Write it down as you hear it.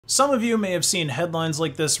Some of you may have seen headlines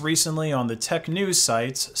like this recently on the tech news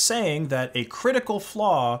sites saying that a critical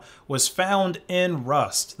flaw was found in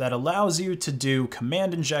Rust that allows you to do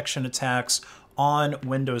command injection attacks on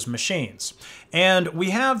Windows machines. And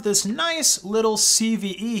we have this nice little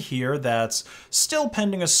CVE here that's still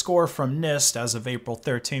pending a score from NIST as of April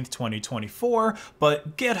 13th, 2024,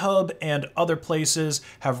 but GitHub and other places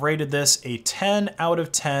have rated this a 10 out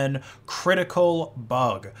of 10 critical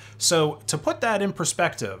bug. So to put that in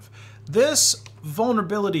perspective, this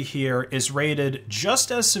vulnerability here is rated just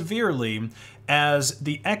as severely as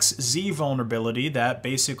the XZ vulnerability that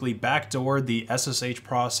basically backdoored the SSH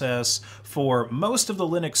process for most of the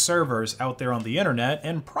Linux servers out there on the internet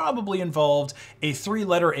and probably involved a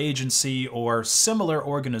 3-letter agency or similar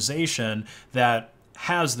organization that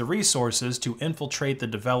has the resources to infiltrate the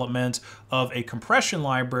development of a compression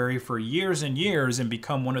library for years and years and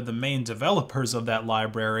become one of the main developers of that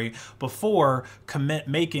library before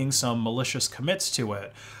making some malicious commits to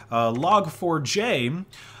it. Log4j,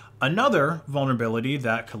 another vulnerability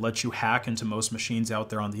that could let you hack into most machines out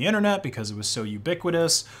there on the internet because it was so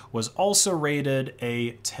ubiquitous, was also rated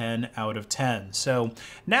a 10 out of 10. So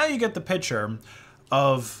now you get the picture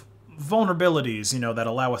of vulnerabilities, that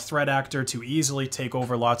allow a threat actor to easily take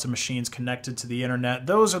over lots of machines connected to the internet.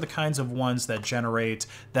 Those are the kinds of ones that generate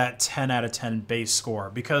that 10 out of 10 base score,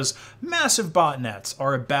 because massive botnets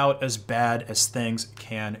are about as bad as things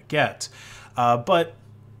can get. But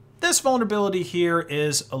this vulnerability here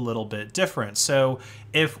is a little bit different. So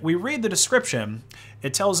if we read the description,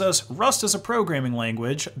 it tells us Rust is a programming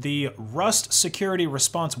language. The Rust Security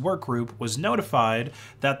Response Workgroup was notified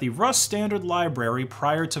that the Rust standard library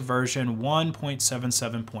prior to version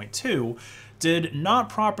 1.77.2 did not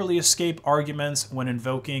properly escape arguments when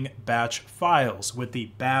invoking batch files with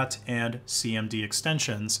the bat and cmd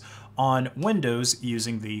extensions on Windows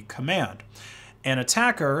using the command. An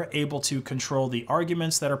attacker able to control the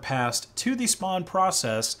arguments that are passed to the spawn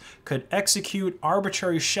process could execute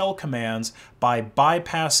arbitrary shell commands by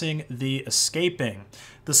bypassing the escaping.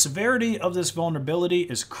 The severity of this vulnerability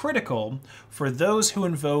is critical for those who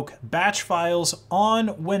invoke batch files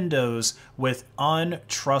on Windows with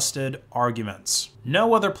untrusted arguments.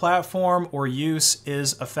 No other platform or use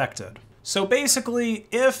is affected. So basically,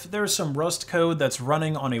 if there's some Rust code that's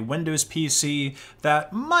running on a Windows PC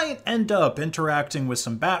that might end up interacting with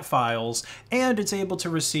some bat files and it's able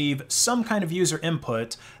to receive some kind of user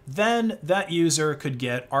input, then that user could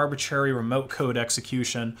get arbitrary remote code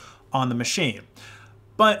execution on the machine.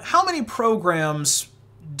 But how many programs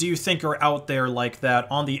do you think are out there like that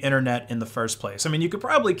on the internet in the first place? I mean, you could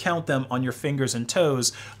probably count them on your fingers and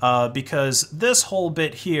toes because this whole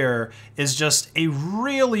bit here is just a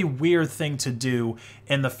really weird thing to do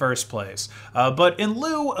in the first place. But in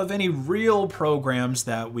lieu of any real programs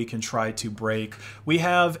that we can try to break, we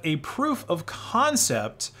have a proof of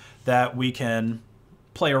concept that we can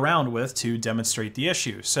play around with to demonstrate the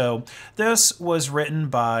issue. So this was written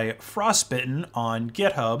by Frostbitten on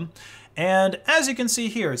GitHub. And as you can see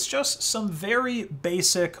here, it's just some very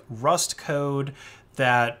basic Rust code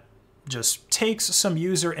that just takes some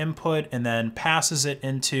user input and then passes it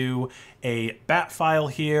into a bat file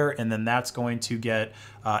here, and then that's going to get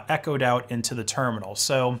echoed out into the terminal.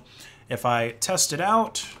 So if I test it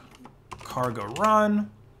out, cargo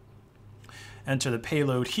run, enter the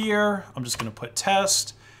payload here, I'm just going to put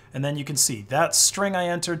test, and then you can see that string I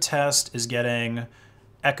entered, test, is getting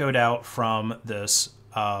echoed out from this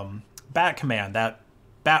bat command, that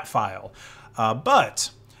bat file. But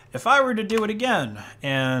if I were to do it again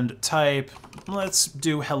and type, let's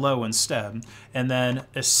do hello instead, and then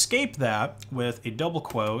escape that with a double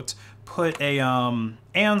quote, put a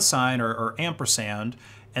and sign or ampersand,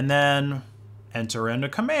 and then enter in a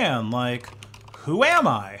command like, who am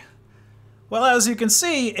I? Well, as you can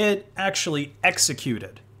see, it actually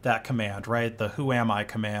executed that command, right? The who am I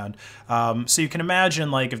command. So you can imagine,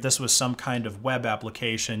 like, if this was some kind of web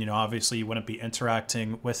application, obviously you wouldn't be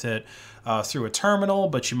interacting with it through a terminal,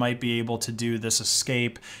 but you might be able to do this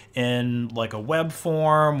escape in like a web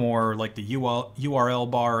form or like the URL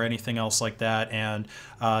bar or anything else like that, and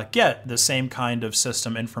get the same kind of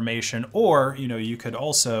system information. Or, you could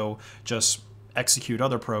also just execute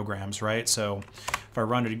other programs, right? So if I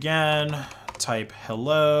run it again, type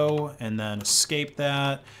hello and then escape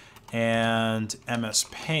that, and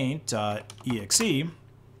mspaint.exe,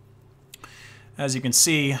 as you can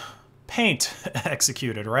see, paint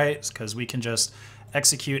executed, right? Because we can just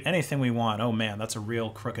execute anything we want. Oh man, that's a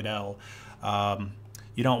real crooked L.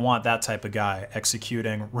 You don't want that type of guy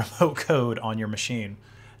executing remote code on your machine.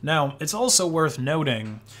 Now, it's also worth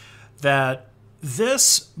noting that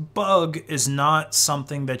This bug is not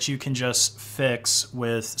something that you can just fix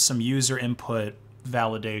with some user input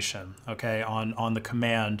validation, okay, on the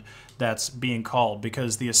command that's being called,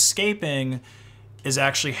 because the escaping is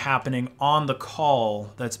actually happening on the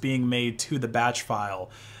call that's being made to the batch file.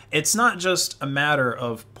 It's not just a matter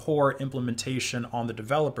of poor implementation on the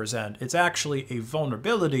developer's end. It's actually a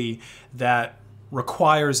vulnerability that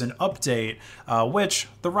requires an update, which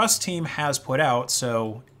the Rust team has put out.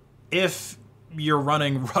 So if you're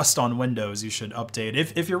running Rust on Windows, you should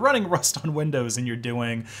update. If you're running Rust on Windows and you're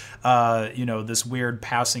doing, this weird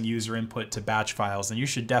passing user input to batch files, then you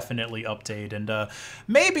should definitely update and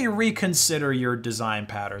maybe reconsider your design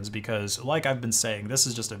patterns, because like I've been saying, this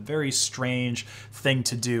is just a very strange thing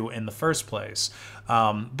to do in the first place.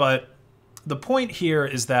 But the point here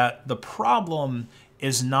is that the problem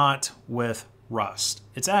is not with Rust.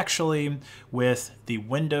 It's actually with the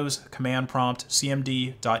Windows command prompt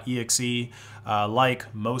cmd.exe.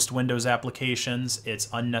 Like most Windows applications, it's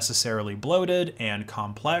unnecessarily bloated and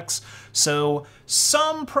complex, so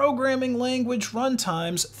some programming language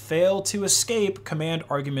runtimes fail to escape command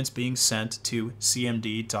arguments being sent to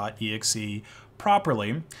cmd.exe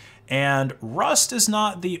properly. And Rust is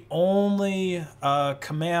not the only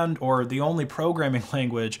command or the only programming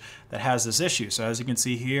language that has this issue. So as you can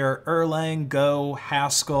see here, Erlang, Go,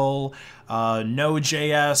 Haskell,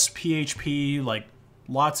 Node.js, PHP, like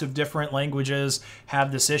lots of different languages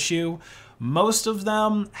have this issue. Most of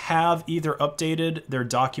them have either updated their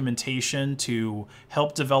documentation to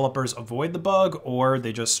help developers avoid the bug, or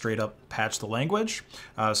they just straight up patch the language.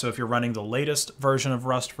 So if you're running the latest version of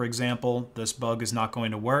Rust, for example, this bug is not going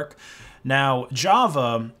to work. Now,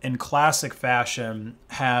 Java, in classic fashion,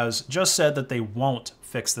 has just said that they won't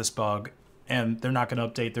fix this bug, and they're not going to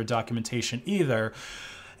update their documentation either.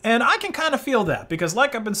 And I can kind of feel that, because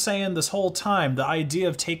like I've been saying this whole time, the idea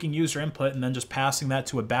of taking user input and then just passing that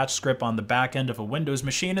to a batch script on the back end of a Windows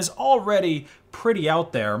machine is already pretty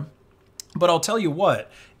out there. But I'll tell you what,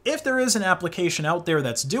 if there is an application out there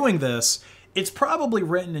that's doing this, it's probably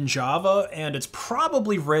written in Java, and it's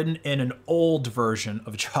probably written in an old version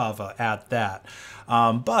of Java at that.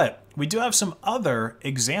 But we do have some other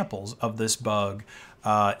examples of this bug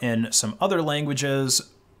in some other languages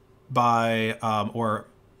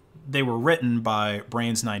they were written by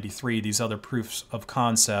Brains93, these other proofs of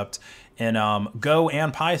concept in Go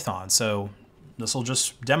and Python. So this will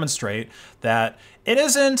just demonstrate that it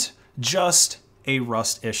isn't just a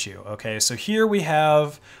Rust issue, okay? So here we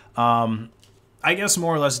have, I guess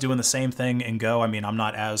more or less doing the same thing in Go. I mean, I'm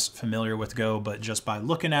not as familiar with Go, but just by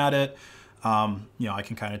looking at it, I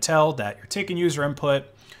can kind of tell that you're taking user input,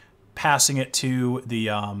 passing it to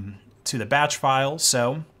the batch file.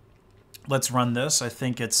 So let's run this. I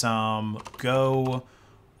think it's go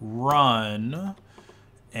run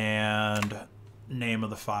and name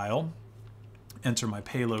of the file. Enter my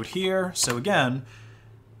payload here. So again,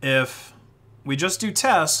 if we just do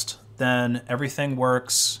test, then everything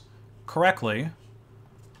works correctly.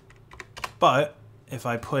 But if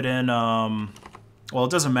I put in, well,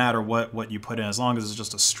 it doesn't matter what you put in, as long as it's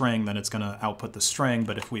just a string, then it's going to output the string.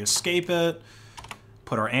 But if we escape it,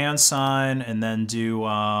 put our and sign, and then do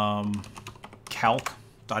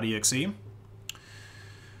calc.exe. We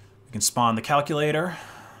can spawn the calculator,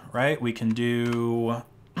 right? We can do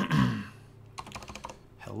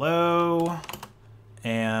hello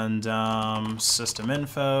and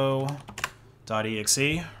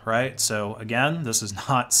systeminfo.exe, right? So again, this is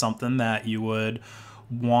not something that you would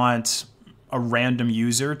want a random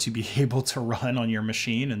user to be able to run on your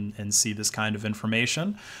machine and see this kind of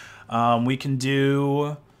information. We can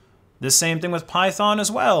do the same thing with Python as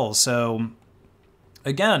well. So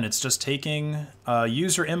again, it's just taking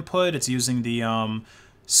user input. It's using the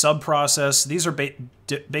sub-process. These are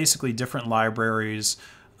basically different libraries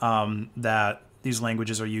that these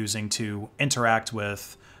languages are using to interact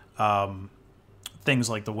with things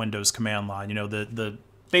like the Windows command line. You know,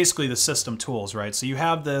 basically the system tools, right? So you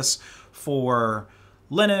have this for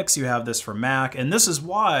Linux, you have this for Mac, and this is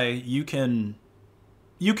why you can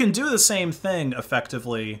do the same thing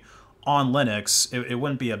effectively on Linux. It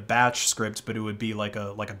wouldn't be a batch script, but it would be like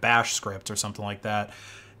a bash script or something like that,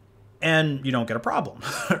 and you don't get a problem,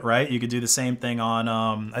 right? You could do the same thing on,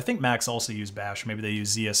 I think Macs also use bash, maybe they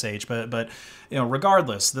use ZSH, but you know,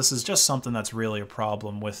 regardless, this is just something that's really a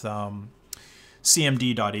problem with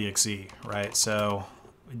cmd.exe, right? So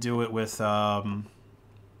we do it with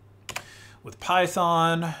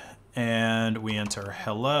Python, and we enter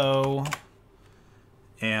hello,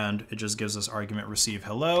 and it just gives us argument receive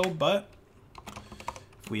hello. But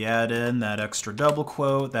if we add in that extra double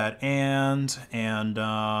quote, that and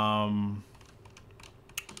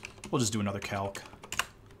we'll just do another calc.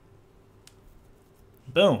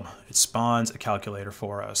 Boom, it spawns a calculator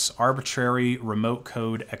for us. Arbitrary remote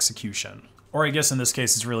code execution. Or I guess in this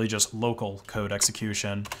case, it's really just local code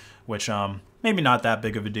execution, which maybe not that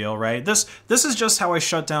big of a deal, right? This is just how I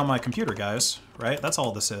shut down my computer, guys, right? That's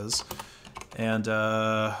all this is. And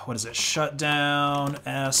what is it? Shutdown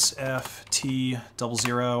SFT00.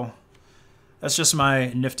 That's just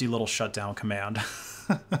my nifty little shutdown command.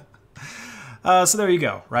 So there you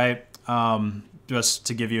go, right? Just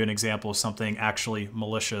to give you an example of something actually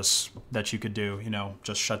malicious that you could do, you know,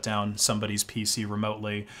 just shut down somebody's PC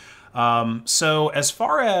remotely. So as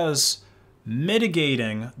far as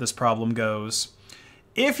mitigating this problem goes,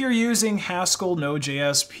 if you're using Haskell,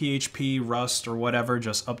 Node.js, PHP, Rust, or whatever,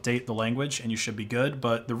 just update the language and you should be good.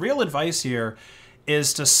 But the real advice here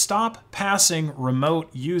is to stop passing remote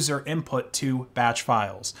user input to batch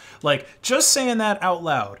files. Like, just saying that out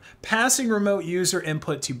loud, passing remote user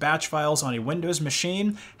input to batch files on a Windows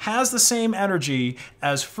machine has the same energy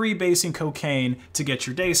as freebasing cocaine to get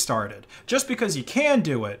your day started. Just because you can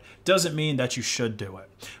do it doesn't mean that you should do it.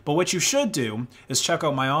 But what you should do is check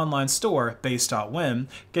out my online store, based.win,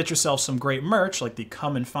 get yourself some great merch like the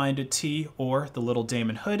Come and Find It tee or the Little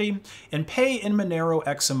Damon hoodie, and pay in Monero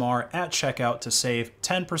XMR at checkout to save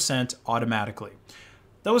 10% automatically.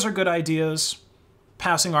 Those are good ideas.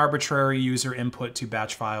 Passing arbitrary user input to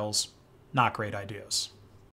batch files, not great ideas.